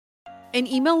An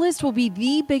email list will be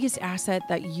the biggest asset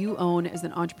that you own as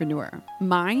an entrepreneur.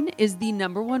 Mine is the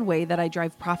number one way that I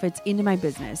drive profits into my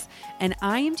business, and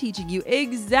I am teaching you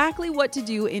exactly what to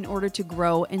do in order to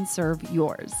grow and serve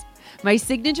yours. My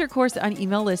signature course on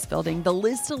email list building, the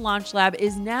List to Launch Lab,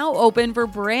 is now open for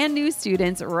brand new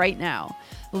students right now.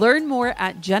 Learn more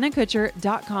at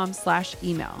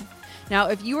jennakutcher.com/email. Now,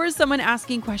 if you are someone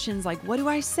asking questions like, what do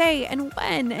I say and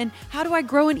when? And how do I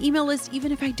grow an email list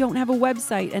even if I don't have a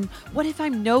website? And what if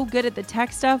I'm no good at the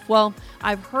tech stuff? Well,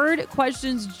 I've heard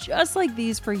questions just like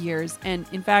these for years. And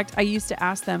in fact, I used to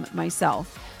ask them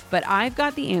myself. But I've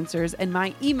got the answers, and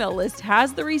my email list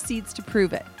has the receipts to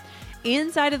prove it.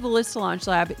 Inside of the List to Launch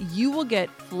Lab, you will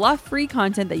get fluff-free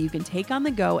content that you can take on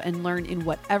the go and learn in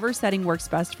whatever setting works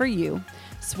best for you,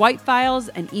 swipe files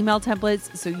and email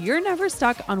templates so you're never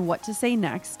stuck on what to say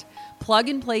next,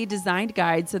 plug-and-play designed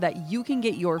guides so that you can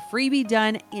get your freebie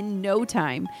done in no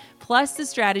time, plus the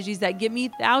strategies that give me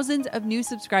thousands of new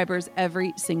subscribers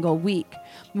every single week.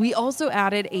 We also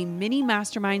added a mini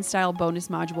mastermind-style bonus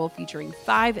module featuring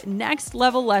 5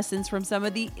 next-level lessons from some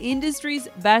of the industry's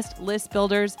best list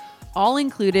builders, all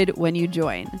included when you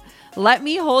join. Let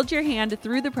me hold your hand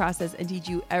through the process and teach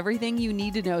you everything you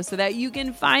need to know so that you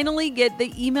can finally get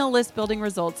the email list building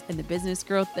results and the business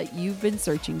growth that you've been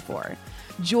searching for.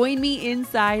 Join me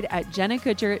inside at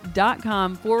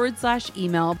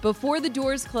jennakutcher.com/email before the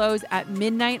doors close at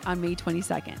midnight on May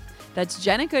 22nd. That's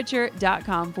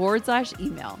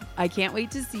jennakutcher.com/email. I can't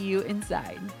wait to see you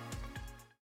inside.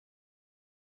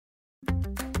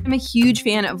 I'm a huge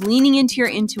fan of leaning into your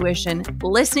intuition,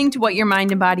 listening to what your mind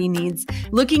and body needs,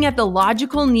 looking at the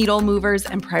logical needle movers,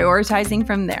 and prioritizing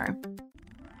from there.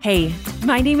 Hey,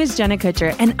 my name is Jenna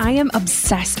Kutcher, and I am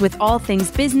obsessed with all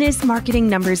things business, marketing,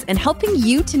 numbers, and helping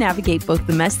you to navigate both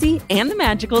the messy and the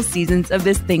magical seasons of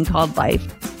this thing called life.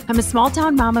 I'm a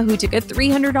small-town mama who took a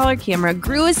 $300 camera,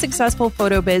 grew a successful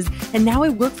photo biz, and now I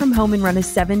work from home and run a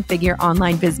 7-figure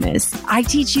online business. I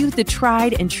teach you the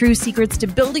tried and true secrets to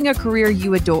building a career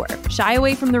you adore. Shy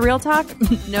away from the real talk?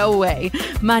 No way.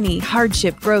 Money,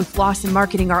 hardship, growth, loss, and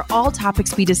marketing are all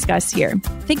topics we discuss here.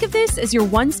 Think of this as your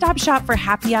one-stop shop for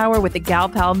happy hour with a gal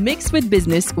pal mixed with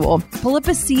business school. Pull up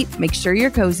a seat, make sure you're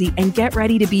cozy, and get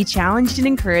ready to be challenged and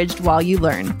encouraged while you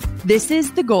learn. This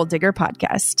is the Goal Digger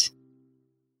Podcast.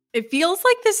 It feels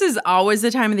like this is always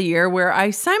the time of the year where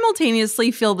I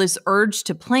simultaneously feel this urge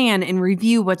to plan and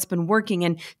review what's been working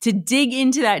and to dig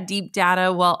into that deep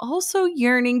data while also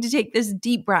yearning to take this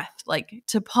deep breath, like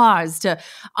to pause, to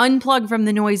unplug from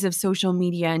the noise of social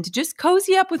media and to just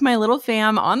cozy up with my little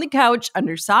fam on the couch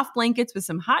under soft blankets with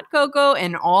some hot cocoa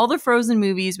and all the Frozen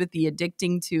movies with the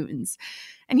addicting tunes.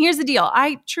 And here's the deal.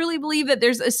 I truly believe that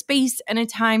there's a space and a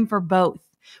time for both.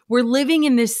 We're living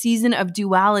in this season of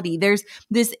duality. There's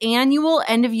this annual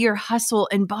end-of-year hustle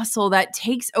and bustle that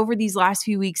takes over these last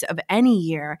few weeks of any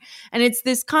year. And it's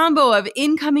this combo of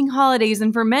incoming holidays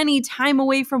and for many, time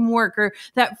away from work or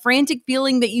that frantic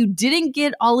feeling that you didn't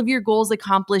get all of your goals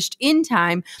accomplished in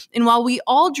time. And while we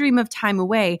all dream of time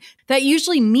away, that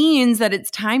usually means that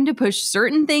it's time to push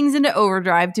certain things into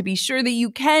overdrive to be sure that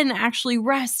you can actually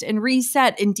rest and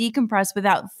reset and decompress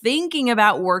without thinking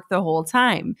about work the whole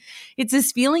time. It's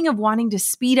this feeling of wanting to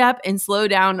speed up and slow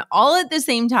down all at the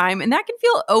same time, and that can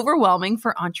feel overwhelming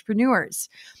for entrepreneurs.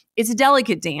 It's a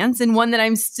delicate dance and one that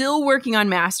I'm still working on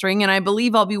mastering, and I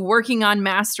believe I'll be working on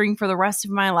mastering for the rest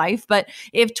of my life. But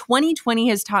if 2020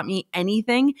 has taught me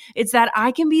anything, it's that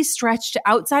I can be stretched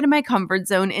outside of my comfort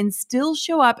zone and still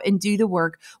show up and do the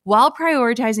work while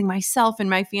prioritizing myself and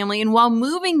my family and while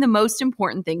moving the most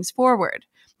important things forward.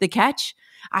 The catch?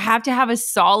 I have to have a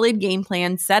solid game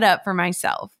plan set up for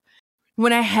myself.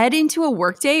 When I head into a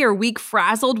workday or week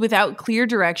frazzled without clear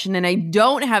direction and I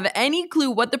don't have any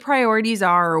clue what the priorities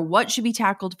are or what should be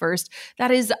tackled first, that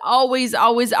is always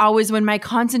when my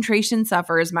concentration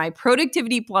suffers, my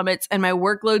productivity plummets, and my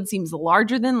workload seems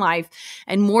larger than life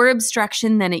and more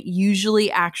abstraction than it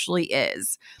usually actually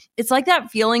is. It's like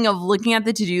that feeling of looking at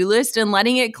the to-do list and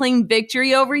letting it claim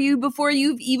victory over you before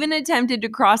you've even attempted to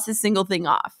cross a single thing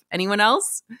off. Anyone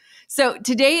else? So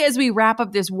today, as we wrap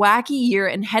up this wacky year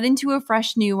and head into a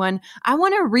fresh new one, I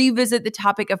want to revisit the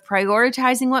topic of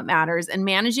prioritizing what matters and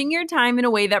managing your time in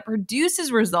a way that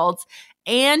produces results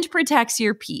and protects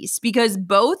your peace, because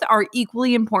both are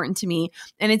equally important to me.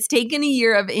 And it's taken a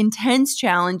year of intense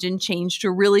challenge and change to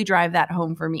really drive that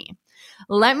home for me.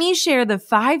 Let me share the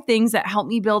 5 things that help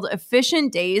me build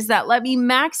efficient days that let me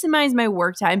maximize my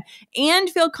work time and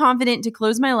feel confident to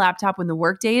close my laptop when the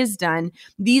workday is done.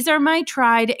 These are my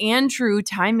tried and true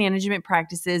time management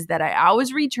practices that I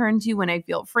always return to when I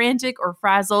feel frantic or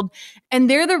frazzled, and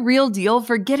they're the real deal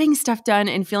for getting stuff done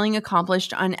and feeling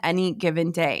accomplished on any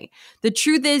given day. The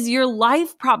truth is, your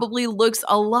life probably looks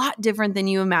a lot different than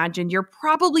you imagined. You're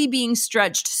probably being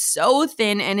stretched so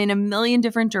thin and in a million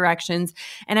different directions,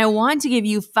 and I want to give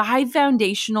you 5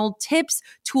 foundational tips,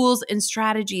 tools, and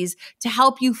strategies to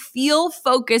help you feel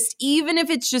focused, even if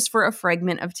it's just for a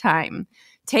fragment of time.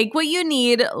 Take what you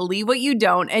need, leave what you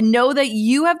don't, and know that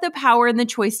you have the power and the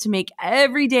choice to make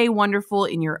every day wonderful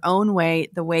in your own way,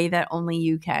 the way that only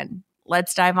you can.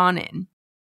 Let's dive on in.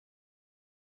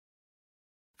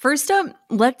 First up,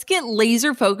 let's get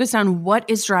laser focused on what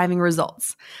is driving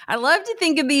results. I love to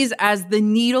think of these as the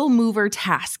needle mover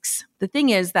tasks. The thing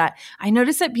is that I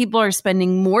notice that people are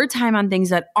spending more time on things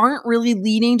that aren't really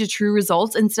leading to true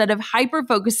results instead of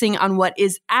hyper-focusing on what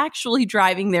is actually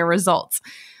driving their results.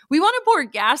 We want to pour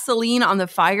gasoline on the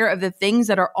fire of the things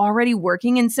that are already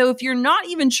working. And so if you're not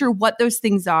even sure what those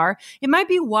things are, it might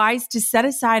be wise to set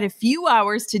aside a few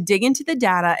hours to dig into the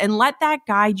data and let that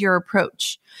guide your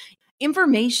approach.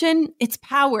 Information, it's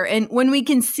power. And when we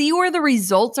can see where the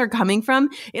results are coming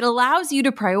from, it allows you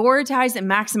to prioritize and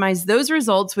maximize those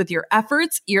results with your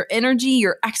efforts, your energy,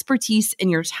 your expertise,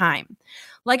 and your time.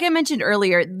 Like I mentioned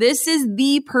earlier, this is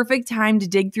the perfect time to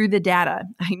dig through the data.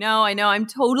 I know, I'm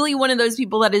totally one of those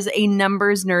people that is a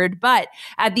numbers nerd, but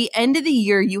at the end of the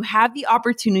year, you have the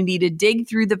opportunity to dig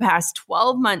through the past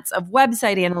 12 months of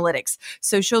website analytics,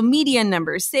 social media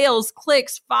numbers, sales,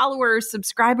 clicks, followers,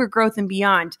 subscriber growth, and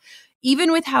beyond.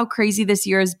 Even with how crazy this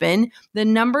year has been, the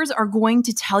numbers are going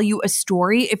to tell you a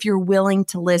story if you're willing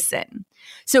to listen.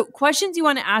 So, questions you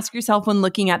want to ask yourself when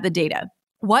looking at the data.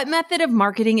 What method of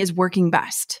marketing is working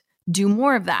best? Do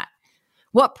more of that.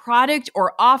 What product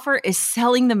or offer is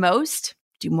selling the most?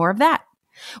 Do more of that.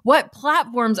 What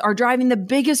platforms are driving the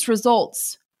biggest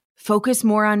results? Focus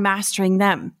more on mastering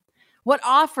them. What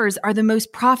offers are the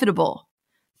most profitable?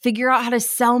 Figure out how to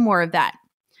sell more of that.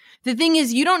 The thing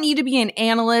is, you don't need to be an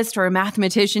analyst or a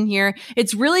mathematician here.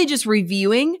 It's really just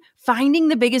reviewing, finding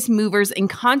the biggest movers, and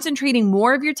concentrating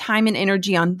more of your time and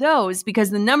energy on those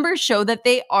because the numbers show that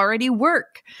they already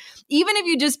work. Even if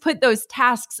you just put those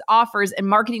tasks, offers, and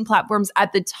marketing platforms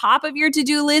at the top of your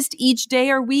to-do list each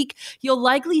day or week, you'll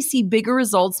likely see bigger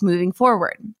results moving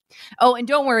forward. Oh, and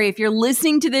don't worry, if you're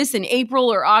listening to this in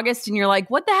April or August and you're like,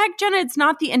 what the heck, Jenna, it's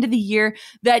not the end of the year,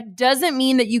 that doesn't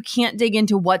mean that you can't dig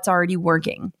into what's already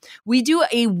working. We do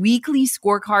a weekly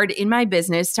scorecard in my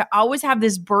business to always have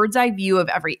this bird's eye view of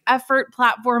every effort,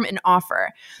 platform, and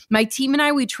offer. My team and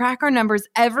I, we track our numbers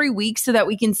every week so that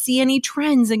we can see any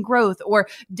trends in growth or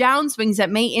downswings that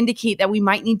may indicate that we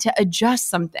might need to adjust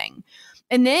something.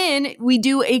 And then we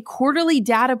do a quarterly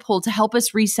data pull to help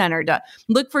us recenter, to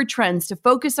look for trends, to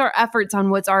focus our efforts on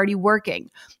what's already working.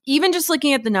 Even just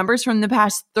looking at the numbers from the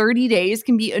past 30 days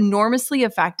can be enormously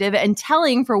effective and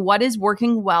telling for what is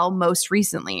working well most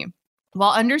recently.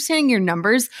 While understanding your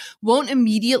numbers won't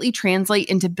immediately translate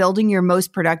into building your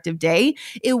most productive day,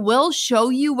 it will show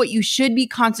you what you should be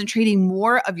concentrating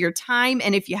more of your time,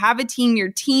 and if you have a team, your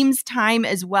team's time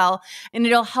as well, and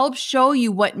it'll help show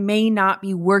you what may not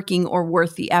be working or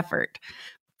worth the effort.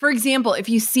 For example, if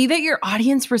you see that your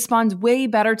audience responds way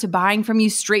better to buying from you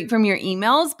straight from your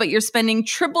emails, but you're spending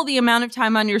triple the amount of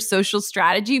time on your social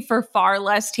strategy for far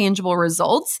less tangible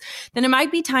results, then it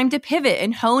might be time to pivot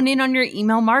and hone in on your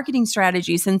email marketing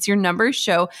strategy since your numbers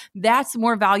show that's a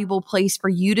more valuable place for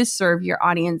you to serve your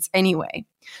audience anyway.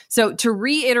 So to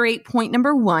reiterate point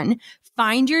number 1,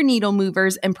 find your needle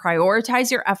movers and prioritize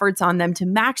your efforts on them to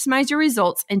maximize your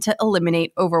results and to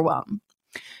eliminate overwhelm.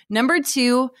 Number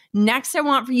 2, next I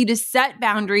want for you to set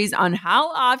boundaries on how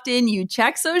often you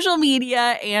check social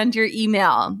media and your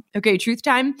email. Okay, truth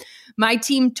time. My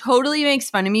team totally makes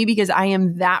fun of me because I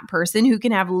am that person who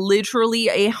can have literally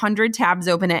 100 tabs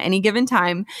open at any given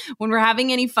time. When we're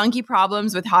having any funky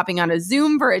problems with hopping on a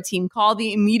Zoom for a team call,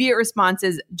 the immediate response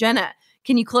is, Jenna,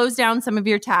 can you close down some of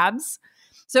your tabs?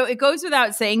 So it goes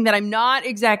without saying that I'm not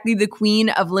exactly the queen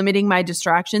of limiting my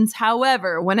distractions.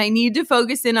 However, when I need to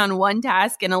focus in on one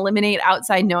task and eliminate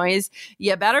outside noise,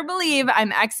 you better believe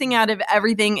I'm Xing out of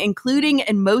everything, including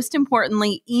and most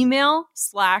importantly, email,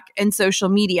 Slack, and social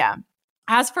media.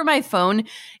 As for my phone,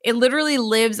 it literally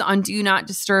lives on do not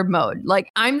disturb mode.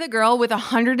 Like, I'm the girl with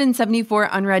 174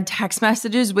 unread text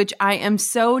messages, which I am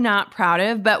so not proud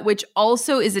of, but which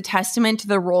also is a testament to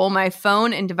the role my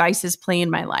phone and devices play in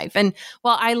my life. And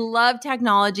while I love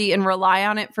technology and rely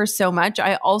on it for so much,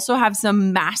 I also have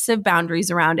some massive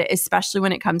boundaries around it, especially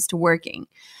when it comes to working.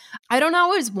 I don't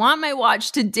always want my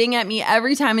watch to ding at me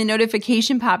every time a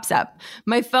notification pops up.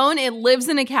 My phone, it lives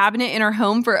in a cabinet in our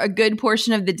home for a good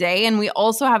portion of the day, and we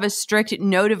also have a strict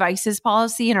no devices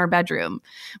policy in our bedroom.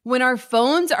 When our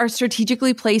phones are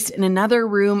strategically placed in another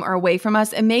room or away from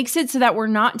us, it makes it so that we're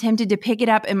not tempted to pick it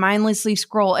up and mindlessly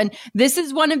scroll. And this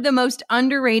is one of the most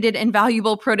underrated and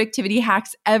valuable productivity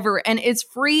hacks ever, and it's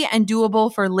free and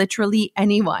doable for literally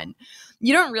anyone.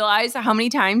 You don't realize how many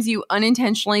times you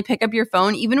unintentionally pick up your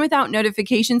phone, even without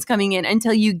notifications coming in,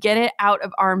 until you get it out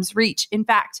of arm's reach. In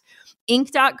fact,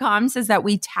 Inc.com says that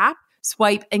we tap,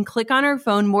 swipe, and click on our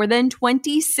phone more than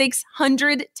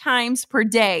 2,600 times per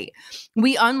day.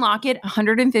 We unlock it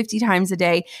 150 times a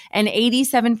day, and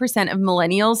 87% of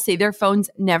millennials say their phones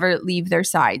never leave their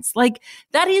sides. Like,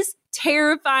 that is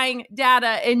terrifying data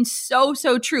and so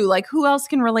true. Like, who else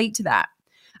can relate to that?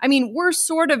 I mean, we're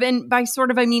sort of, and by sort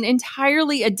of, I mean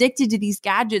entirely addicted to these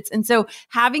gadgets. And so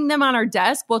having them on our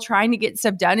desk while trying to get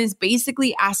stuff done is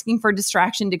basically asking for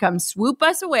distraction to come swoop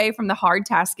us away from the hard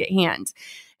task at hand.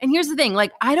 And here's the thing,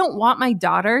 like, I don't want my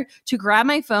daughter to grab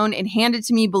my phone and hand it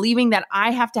to me believing that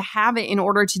I have to have it in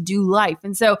order to do life.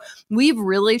 And so we've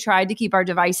really tried to keep our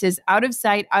devices out of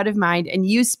sight, out of mind, and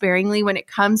use sparingly when it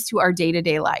comes to our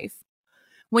day-to-day life.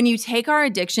 When you take our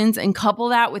addictions and couple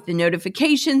that with the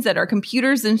notifications that our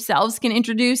computers themselves can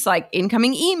introduce, like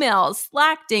incoming emails,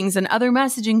 Slack dings, and other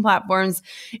messaging platforms,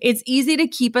 it's easy to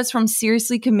keep us from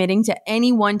seriously committing to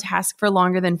any one task for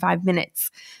longer than 5 minutes.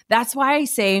 That's why I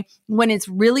say when it's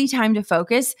really time to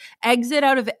focus, exit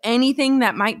out of anything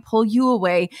that might pull you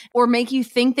away or make you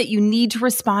think that you need to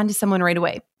respond to someone right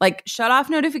away. Like, shut off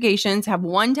notifications, have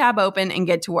one tab open, and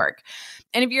get to work.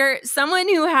 And if you're someone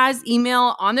who has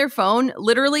email on their phone,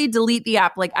 literally delete the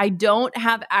app. Like, I don't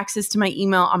have access to my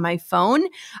email on my phone.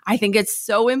 I think it's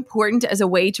so important as a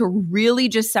way to really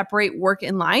just separate work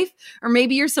and life. Or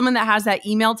maybe you're someone that has that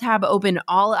email tab open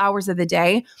all hours of the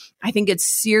day. I think it's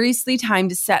seriously time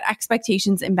to set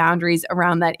expectations and boundaries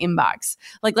around that inbox.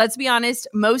 Like, let's be honest,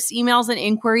 most emails and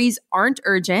inquiries aren't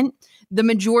urgent. The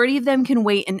majority of them can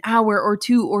wait an hour or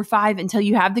 2 or 5 until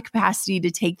you have the capacity to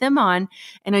take them on.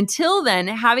 And until then,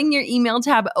 having your email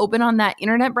tab open on that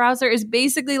internet browser is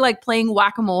basically like playing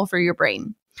whack-a-mole for your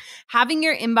brain. Having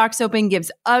your inbox open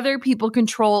gives other people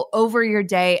control over your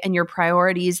day and your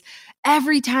priorities.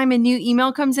 Every time a new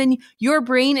email comes in, your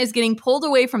brain is getting pulled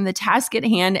away from the task at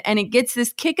hand, and it gets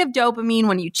this kick of dopamine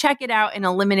when you check it out and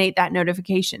eliminate that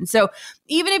notification. So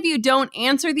even if you don't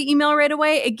answer the email right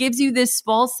away, it gives you this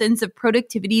false sense of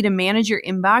productivity to manage your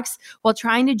inbox while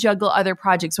trying to juggle other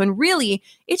projects, when really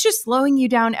it's just slowing you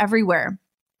down everywhere.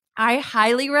 I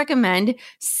highly recommend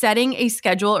setting a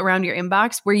schedule around your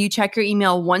inbox where you check your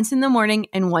email once in the morning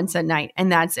and once at night. And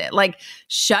that's it. Like,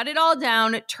 shut it all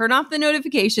down, turn off the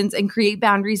notifications, and create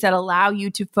boundaries that allow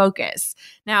you to focus.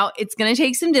 Now, it's going to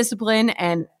take some discipline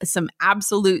and some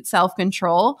absolute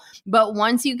self-control. But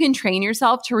once you can train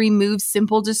yourself to remove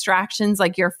simple distractions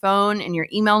like your phone and your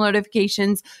email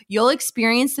notifications, you'll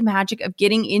experience the magic of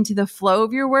getting into the flow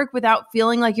of your work without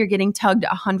feeling like you're getting tugged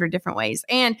 100 different ways.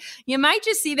 And you might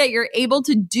just see that you're able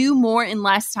to do more in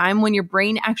less time when your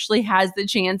brain actually has the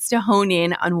chance to hone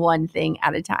in on one thing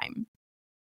at a time.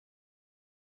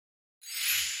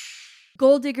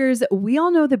 Goal diggers, we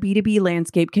all know the B2B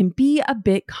landscape can be a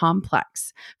bit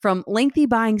complex. From lengthy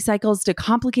buying cycles to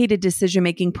complicated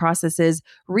decision-making processes,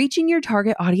 reaching your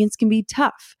target audience can be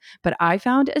tough. But I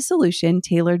found a solution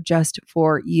tailored just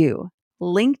for you: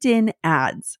 LinkedIn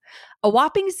ads. A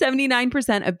whopping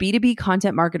 79% of B2B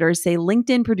content marketers say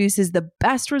LinkedIn produces the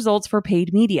best results for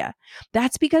paid media.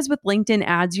 That's because with LinkedIn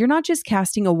ads, you're not just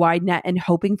casting a wide net and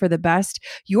hoping for the best,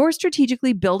 you're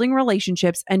strategically building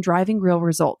relationships and driving real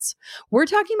results. We're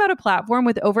talking about a platform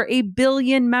with over 1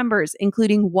 billion members,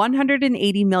 including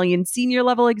 180 million senior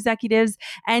level executives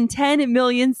and 10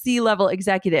 million C-level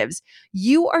executives.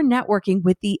 You are networking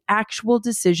with the actual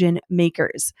decision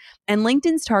makers. And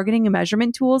LinkedIn's targeting and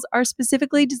measurement tools are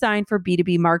specifically designed for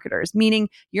B2B marketers, meaning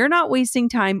you're not wasting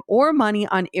time or money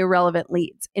on irrelevant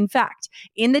leads. In fact,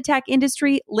 in the tech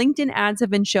industry, LinkedIn ads have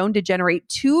been shown to generate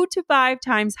 2 to 5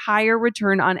 times higher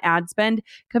return on ad spend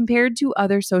compared to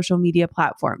other social media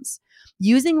platforms.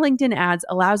 Using LinkedIn ads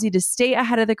allows you to stay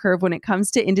ahead of the curve when it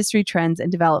comes to industry trends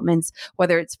and developments,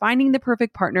 whether it's finding the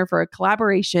perfect partner for a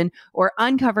collaboration or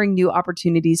uncovering new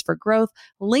opportunities for growth.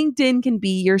 LinkedIn can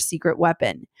be your secret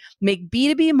weapon. Make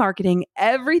B2B marketing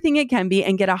everything it can be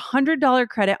and get $100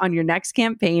 credit on your next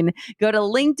campaign. Go to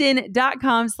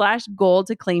linkedin.com/goal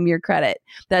to claim your credit.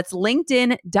 That's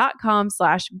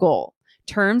linkedin.com/goal.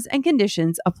 Terms and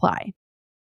conditions apply.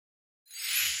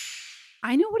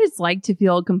 I know what it's like to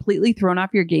feel completely thrown off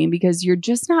your game because you're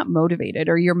just not motivated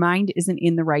or your mind isn't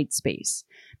in the right space.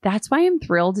 That's why I'm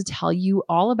thrilled to tell you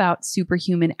all about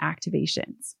Superhuman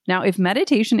Activations. Now, if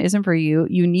meditation isn't for you,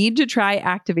 you need to try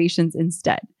Activations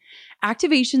instead.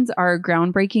 Activations are a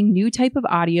groundbreaking new type of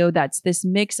audio that's this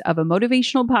mix of a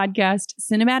motivational podcast,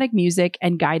 cinematic music,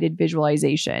 and guided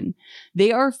visualization.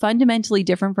 They are fundamentally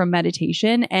different from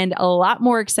meditation and a lot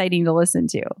more exciting to listen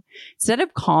to. Instead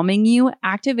of calming you,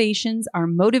 Activations are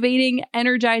motivating,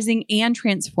 energizing, and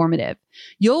transformative.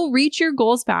 You'll reach your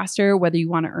goals faster, whether you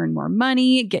want to earn more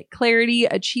money, get clarity,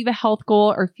 achieve a health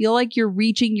goal, or feel like you're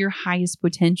reaching your highest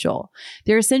potential.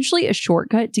 They're essentially a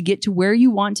shortcut to get to where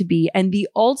you want to be and the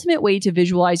ultimate way to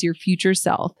visualize your future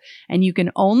self. And you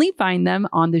can only find them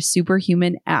on the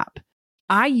Superhuman app.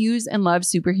 I use and love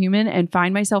Superhuman and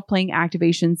find myself playing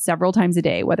Activations several times a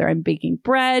day, whether I'm baking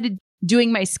bread,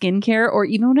 doing my skincare, or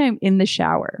even when I'm in the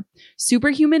shower.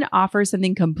 Superhuman offers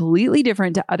something completely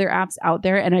different to other apps out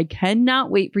there, and I cannot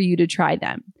wait for you to try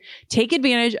them. Take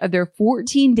advantage of their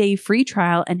 14-day free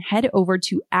trial and head over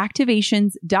to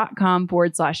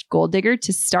activations.com/goaldigger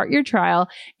to start your trial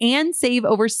and save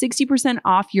over 60%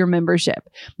 off your membership.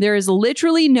 There is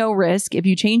literally no risk. If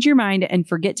you change your mind and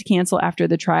forget to cancel after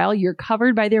the trial, you're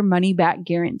covered by their money-back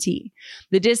guarantee.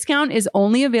 The discount is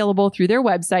only available through their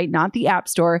website, not the App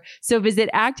Store. So visit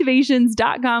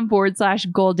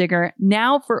activations.com/goaldigger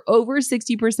now for over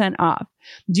 60% off.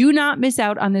 Do not miss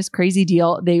out on this crazy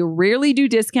deal. They rarely do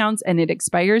discounts and it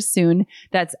expires soon.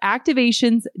 That's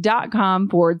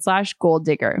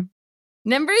activations.com/goaldigger.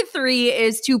 Number 3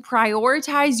 is to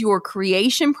prioritize your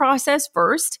creation process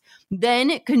first,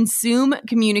 then consume,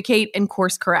 communicate, and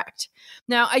course correct.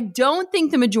 Now, I don't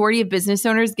think the majority of business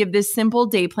owners give this simple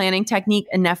day planning technique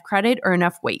enough credit or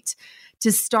enough weight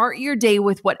to start your day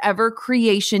with whatever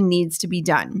creation needs to be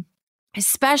done.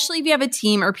 Especially if you have a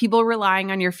team or people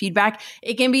relying on your feedback,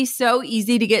 it can be so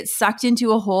easy to get sucked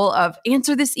into a hole of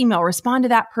answer this email, respond to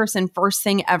that person first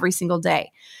thing every single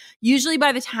day. Usually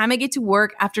by the time I get to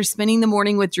work after spending the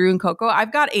morning with Drew and Coco,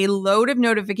 I've got a load of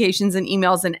notifications and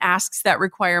emails and asks that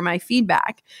require my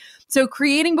feedback. So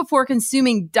creating before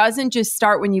consuming doesn't just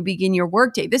start when you begin your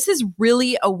workday. This is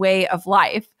really a way of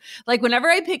life. Like whenever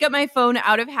I pick up my phone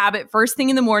out of habit, first thing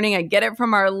in the morning, I get it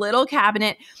from our little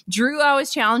cabinet. Drew always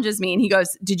challenges me and he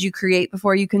goes, "Did you create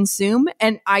before you consume?"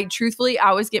 And I truthfully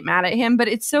always get mad at him, but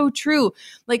it's so true.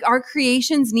 Like our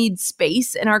creations need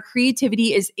space and our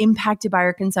creativity is impacted by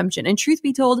our consumption. And truth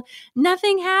be told,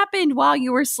 nothing happened while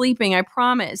you were sleeping, I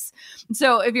promise.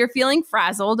 So if you're feeling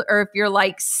frazzled or if you're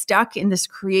like stuck in this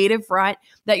creative rut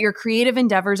that your creative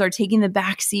endeavors are taking the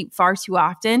back seat far too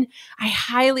often, I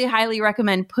highly, highly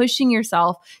recommend pushing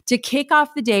yourself to kick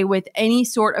off the day with any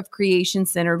sort of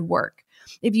creation-centered work.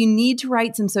 If you need to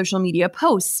write some social media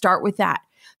posts, start with that.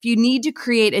 If you need to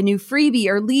create a new freebie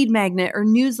or lead magnet or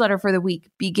newsletter for the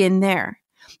week, begin there.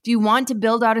 If you want to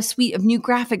build out a suite of new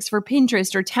graphics for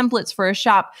Pinterest or templates for a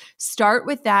shop, start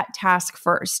with that task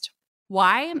first.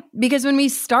 Why? Because when we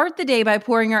start the day by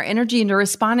pouring our energy into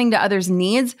responding to others'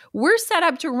 needs, we're set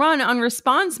up to run on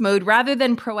response mode rather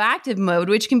than proactive mode,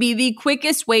 which can be the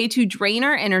quickest way to drain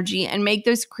our energy and make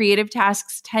those creative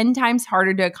tasks 10 times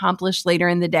harder to accomplish later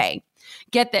in the day.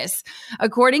 Get this.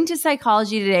 According to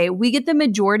Psychology Today, we get the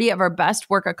majority of our best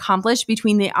work accomplished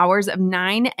between the hours of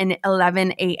 9 and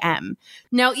 11 a.m.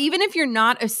 Now, even if you're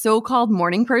not a so-called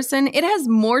morning person, it has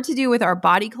more to do with our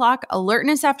body clock,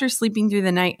 alertness after sleeping through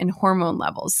the night, and hormone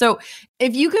levels. So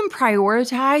if you can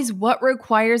prioritize what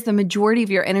requires the majority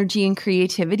of your energy and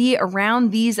creativity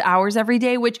around these hours every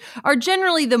day, which are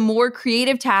generally the more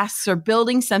creative tasks or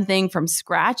building something from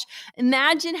scratch,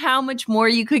 imagine how much more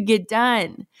you could get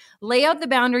done. Lay out the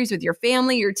boundaries with your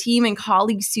family, your team, and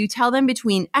colleagues too. Tell them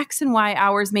between X and Y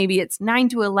hours, maybe it's 9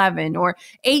 to 11 or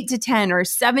 8 to 10 or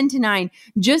 7 to 9.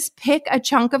 Just pick a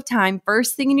chunk of time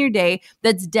first thing in your day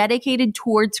that's dedicated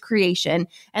towards creation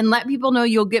and let people know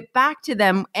you'll get back to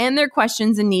them and their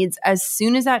questions and needs as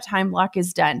soon as that time block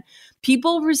is done.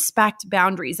 People respect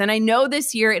boundaries. And I know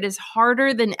this year it is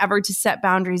harder than ever to set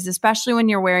boundaries, especially when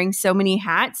you're wearing so many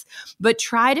hats, but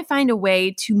try to find a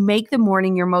way to make the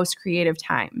morning your most creative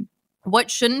time.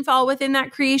 What shouldn't fall within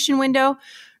that creation window?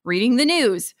 Reading the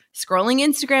news, Scrolling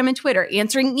Instagram and Twitter,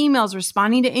 answering emails,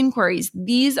 responding to inquiries,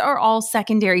 these are all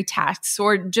secondary tasks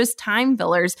or just time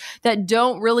fillers that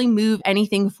don't really move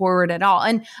anything forward at all.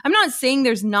 And I'm not saying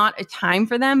there's not a time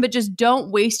for them, but just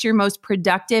don't waste your most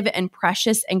productive and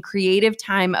precious and creative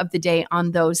time of the day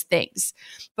on those things.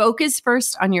 Focus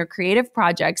first on your creative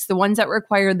projects, the ones that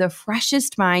require the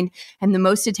freshest mind and the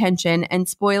most attention. And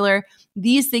spoiler,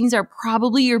 these things are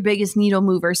probably your biggest needle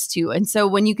movers too. And so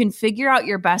when you can figure out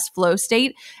your best flow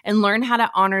state and learn how to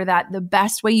honor that the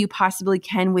best way you possibly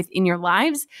can within your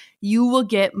lives, you will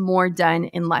get more done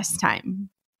in less time.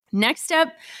 Next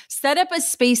step, set up a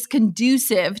space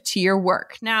conducive to your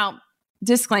work. Now,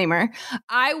 disclaimer,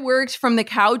 I worked from the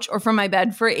couch or from my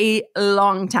bed for a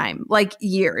long time, like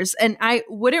years, and I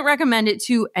wouldn't recommend it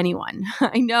to anyone.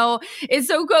 I know it's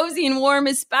so cozy and warm,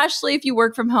 especially if you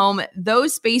work from home.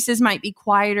 Those spaces might be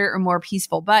quieter or more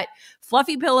peaceful, but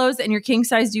fluffy pillows and your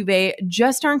king-size duvet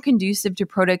just aren't conducive to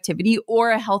productivity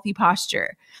or a healthy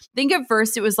posture. I think at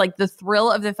first it was like the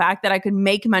thrill of the fact that I could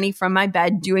make money from my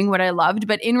bed doing what I loved,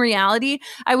 but in reality,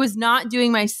 I was not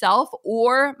doing myself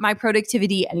or my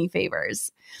productivity any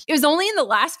favors. It was only in the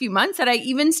last few months that I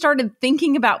even started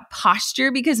thinking about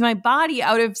posture because my body,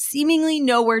 out of seemingly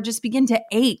nowhere, just began to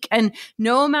ache, and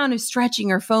no amount of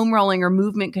stretching or foam rolling or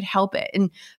movement could help it.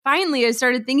 And finally, I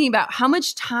started thinking about how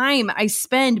much time I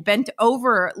spend bent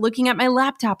over looking at my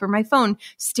laptop or my phone,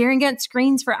 staring at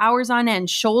screens for hours on end,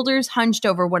 shoulders hunched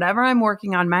over whatever I'm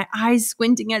working on, my eyes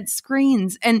squinting at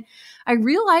screens. And I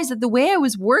realized that the way I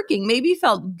was working maybe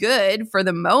felt good for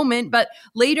the moment, but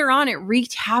later on it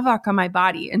wreaked havoc on my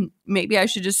body. And maybe I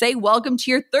should just say, welcome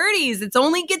to your 30s. It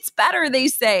only gets better, they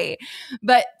say.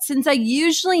 But since I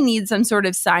usually need some sort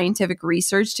of scientific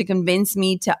research to convince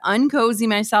me to uncozy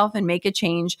myself and make a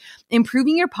change,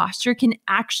 improving your posture can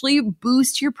actually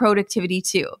boost your productivity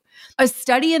too. A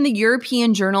study in the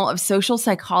European Journal of Social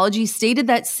Psychology stated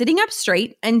that sitting up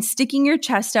straight and sticking your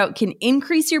chest out can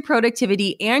increase your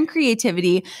productivity and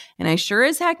creativity. And I sure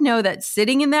as heck know that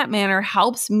sitting in that manner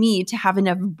helps me to have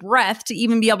enough breath to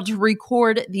even be able to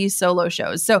record these solo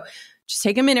shows. So just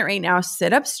take a minute right now,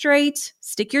 sit up straight,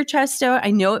 stick your chest out.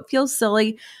 I know it feels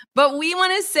silly, but we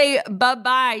want to say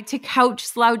bye-bye to couch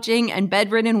slouching and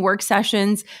bedridden work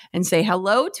sessions and say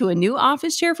hello to a new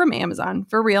office chair from Amazon.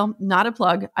 For real, not a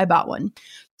plug. I bought one.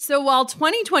 So while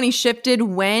 2020 shifted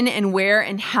when and where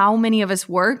and how many of us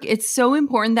work, it's so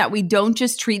important that we don't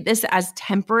just treat this as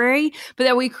temporary, but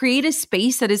that we create a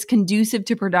space that is conducive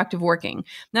to productive working.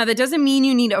 Now, that doesn't mean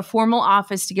you need a formal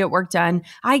office to get work done.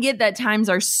 I get that times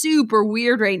are super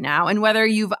weird right now. And whether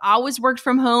you've always worked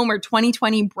from home or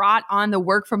 2020 brought on the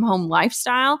work from home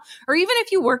lifestyle, or even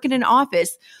if you work in an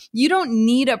office, you don't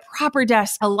need a proper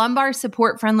desk, a lumbar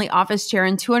support friendly office chair,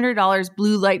 and $200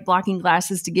 blue light blocking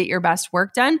glasses to get your best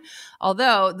work done.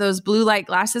 Although those blue light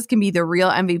glasses can be the real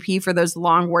MVP for those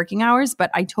long working hours,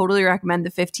 but I totally recommend the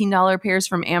 $15 pairs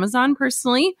from Amazon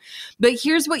personally. But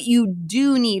here's what you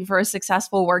do need for a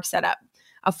successful work setup.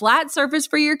 A flat surface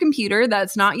for your computer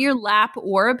that's not your lap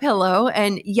or a pillow.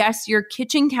 And yes, your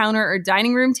kitchen counter or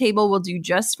dining room table will do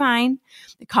just fine.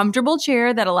 A comfortable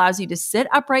chair that allows you to sit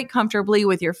upright comfortably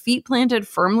with your feet planted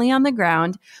firmly on the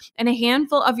ground. And a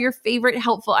handful of your favorite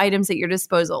helpful items at your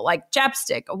disposal, like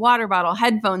chapstick, a water bottle,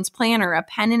 headphones, planner, a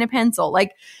pen and a pencil.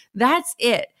 Like, that's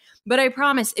it. But I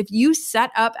promise, if you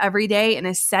set up every day in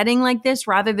a setting like this,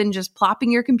 rather than just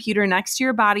plopping your computer next to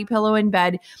your body pillow in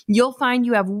bed, you'll find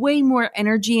you have way more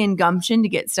energy and gumption to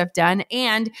get stuff done,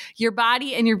 and your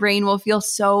body and your brain will feel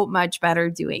so much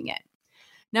better doing it.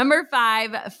 Number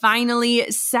 5, finally,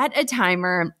 set a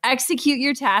timer, execute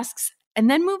your tasks,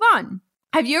 and then move on.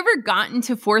 Have you ever gotten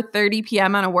to 4:30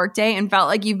 p.m. on a workday and felt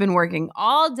like you've been working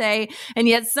all day and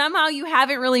yet somehow you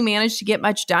haven't really managed to get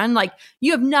much done? Like,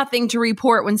 you have nothing to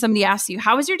report when somebody asks you,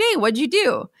 how was your day? What'd you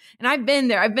do? And I've been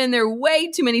there way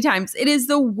too many times. It is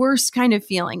the worst kind of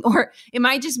feeling, or it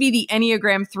might just be the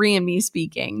Enneagram 3 in me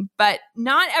speaking, but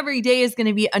not every day is going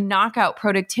to be a knockout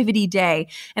productivity day.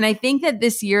 And I think that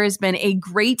this year has been a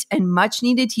great and much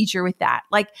needed teacher with that.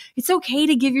 Like, it's okay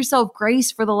to give yourself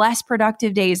grace for the less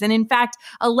productive days. And in fact,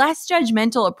 a less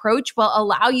judgmental approach will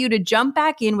allow you to jump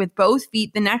back in with both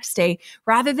feet the next day,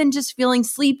 rather than just feeling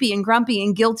sleepy and grumpy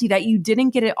and guilty that you didn't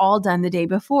get it all done the day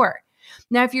before.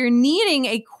 Now, if you're needing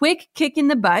a quick kick in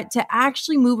the butt to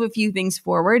actually move a few things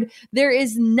forward, there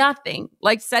is nothing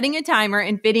like setting a timer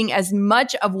and fitting as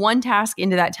much of one task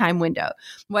into that time window.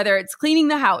 Whether it's cleaning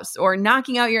the house or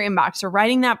knocking out your inbox or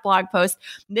writing that blog post,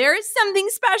 there is something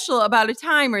special about a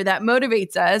timer that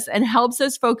motivates us and helps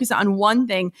us focus on one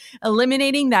thing,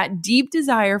 eliminating that deep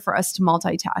desire for us to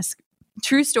multitask.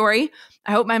 True story.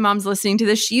 I hope my mom's listening to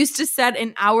this. She used to set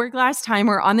an hourglass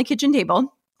timer on the kitchen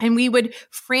table. And we would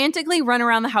frantically run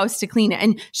around the house to clean it.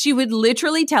 And she would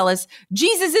literally tell us,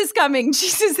 Jesus is coming,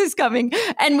 Jesus is coming.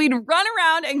 And we'd run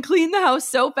around and clean the house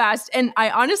so fast. And I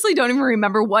honestly don't even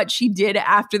remember what she did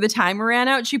after the timer ran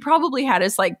out. She probably had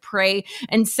us like pray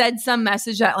and said some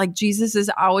message that like Jesus is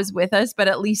always with us, but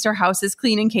at least our house is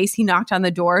clean in case he knocked on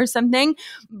the door or something.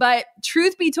 But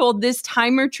truth be told, this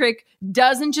timer trick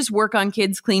doesn't just work on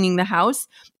kids cleaning the house.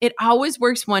 It always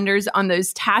works wonders on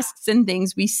those tasks and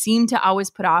things we seem to always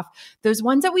put off, those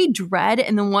ones that we dread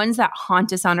and the ones that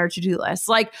haunt us on our to-do list.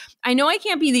 Like, I know I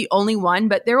can't be the only one,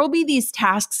 but there will be these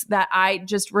tasks that I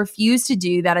just refuse to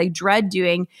do, that I dread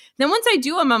doing. Then once I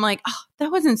do them, I'm like, oh,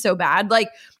 that wasn't so bad. Like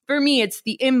for me, it's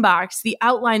the inbox, the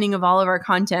outlining of all of our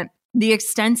content, the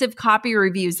extensive copy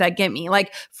reviews that get me,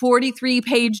 like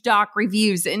 43-page doc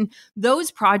reviews. And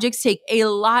those projects take a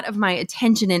lot of my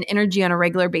attention and energy on a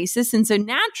regular basis. And so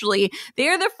naturally, they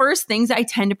are the first things I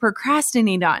tend to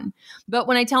procrastinate on. But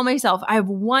when I tell myself I have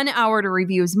 1 hour to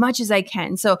review as much as I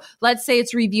can, so let's say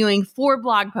it's reviewing 4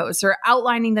 blog posts or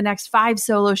outlining the next 5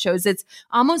 solo shows, it's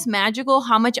almost magical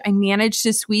how much I manage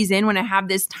to squeeze in when I have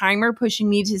this timer pushing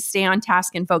me to stay on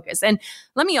task and focus. And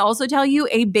let me also tell you,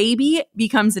 a baby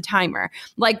becomes a timer.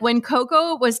 Like when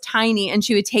Coco was tiny and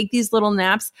she would take these little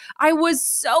naps, I was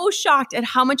so shocked at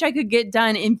how much I could get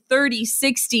done in 30,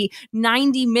 60,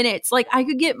 90 minutes. Like I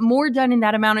could get more done in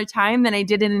that amount of time than I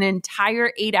did in an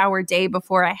entire 8-hour day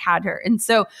before I had her. And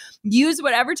so use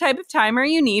whatever type of timer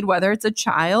you need, whether it's a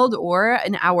child or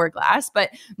an hourglass.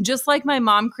 But just like my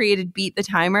mom created Beat the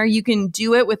Timer, you can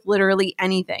do it with literally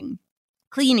anything.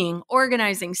 Cleaning,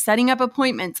 organizing, setting up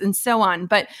appointments, and so on.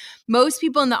 But most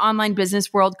people in the online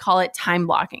business world call it time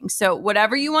blocking. So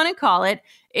whatever you want to call it,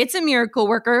 it's a miracle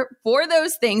worker for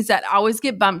those things that always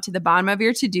get bumped to the bottom of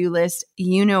your to-do list.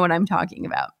 You know what I'm talking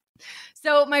about.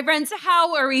 So my friends,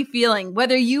 how are we feeling?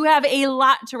 Whether you have a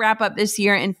lot to wrap up this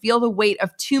year and feel the weight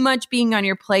of too much being on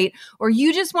your plate, or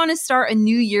you just want to start a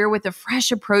new year with a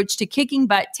fresh approach to kicking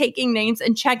butt, taking names,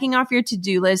 and checking off your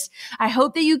to-do list, I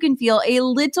hope that you can feel a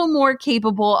little more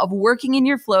capable of working in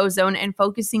your flow zone and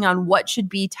focusing on what should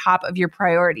be top of your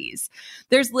priorities.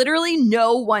 There's literally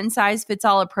no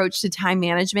one-size-fits-all approach to time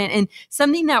management, and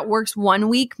something that works one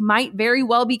week might very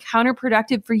well be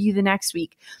counterproductive for you the next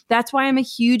week. That's why I'm a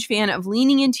huge fan of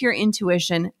leaning into your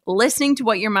intuition, listening to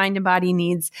what your mind and body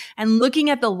needs, and looking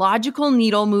at the logical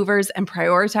needle movers and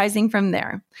prioritizing from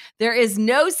there. There is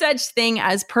no such thing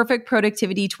as perfect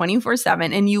productivity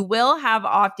 24/7, and you will have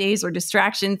off days or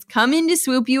distractions come in to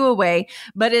swoop you away.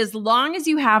 But as long as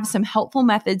you have some helpful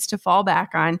methods to fall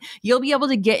back on, you'll be able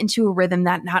to get into a rhythm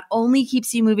that not only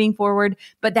keeps you moving forward,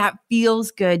 but that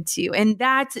feels good too. And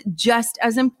that's just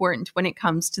as important when it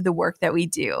comes to the work that we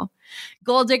do.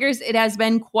 Goal Diggers, it has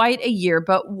been quite a year,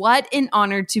 but what an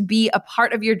honor to be a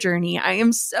part of your journey. I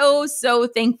am so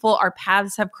thankful our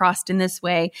paths have crossed in this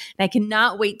way, and I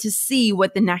cannot wait to see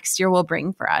what the next year will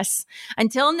bring for us.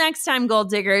 Until next time, Goal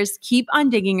Diggers, keep on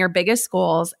digging your biggest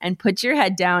goals and put your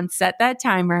head down, set that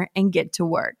timer, and get to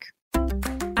work.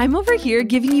 I'm over here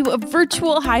giving you a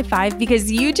virtual high five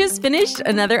because you just finished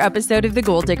another episode of the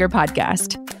Goal Digger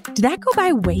podcast. Did that go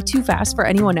by way too fast for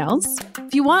anyone else?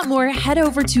 If you want more, head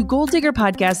over to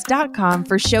goaldiggerpodcast.com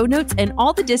for show notes and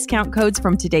all the discount codes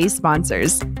from today's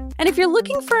sponsors. And if you're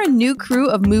looking for a new crew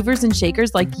of movers and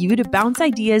shakers like you to bounce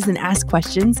ideas and ask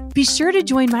questions, be sure to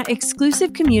join my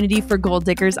exclusive community for Goal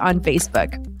Diggers on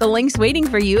Facebook. The link's waiting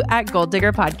for you at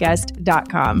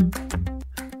goaldiggerpodcast.com.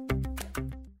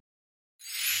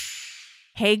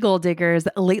 Hey, Goal Diggers.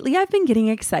 Lately, I've been getting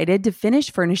excited to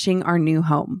finish furnishing our new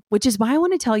home, which is why I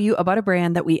want to tell you about a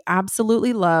brand that we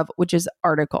absolutely love, which is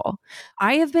Article.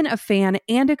 I have been a fan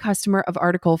and a customer of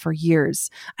Article for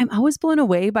years. I'm always blown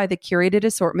away by the curated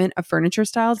assortment of furniture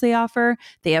styles they offer.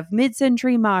 They have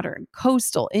mid-century modern,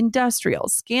 coastal, industrial,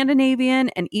 Scandinavian,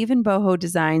 and even boho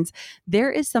designs.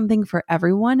 There is something for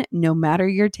everyone, no matter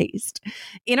your taste.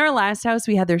 In our last house,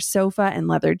 we had their sofa and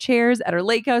leather chairs. At our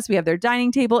lake house, we have their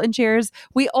dining table and chairs.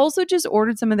 We also just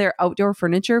ordered some of their outdoor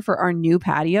furniture for our new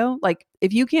patio. Like,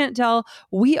 if you can't tell,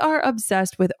 we are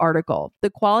obsessed with Article. The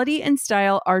quality and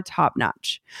style are top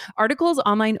notch. Article's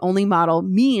online only model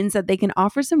means that they can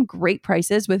offer some great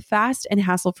prices with fast and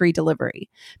hassle-free delivery.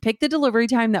 Pick the delivery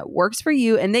time that works for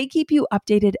you, and they keep you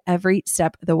updated every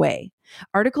step of the way.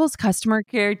 Article's customer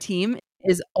care team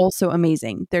is also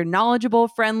amazing. They're knowledgeable,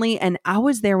 friendly, and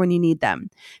always there when you need them.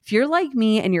 If you're like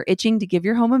me and you're itching to give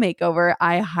your home a makeover,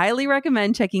 I highly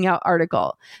recommend checking out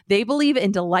Article. They believe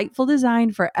in delightful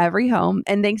design for every home,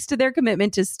 and thanks to their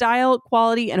commitment to style,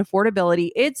 quality, and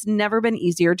affordability, it's never been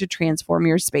easier to transform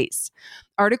your space.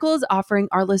 Article is offering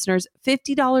our listeners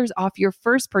 $50 off your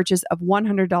first purchase of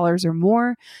 $100 or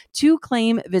more. To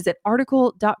claim, visit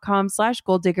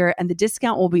article.com/goaldigger and the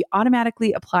discount will be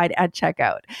automatically applied at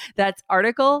checkout. That's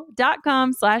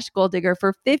article.com/goaldigger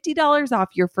for $50 off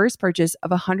your first purchase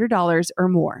of $100 or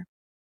more.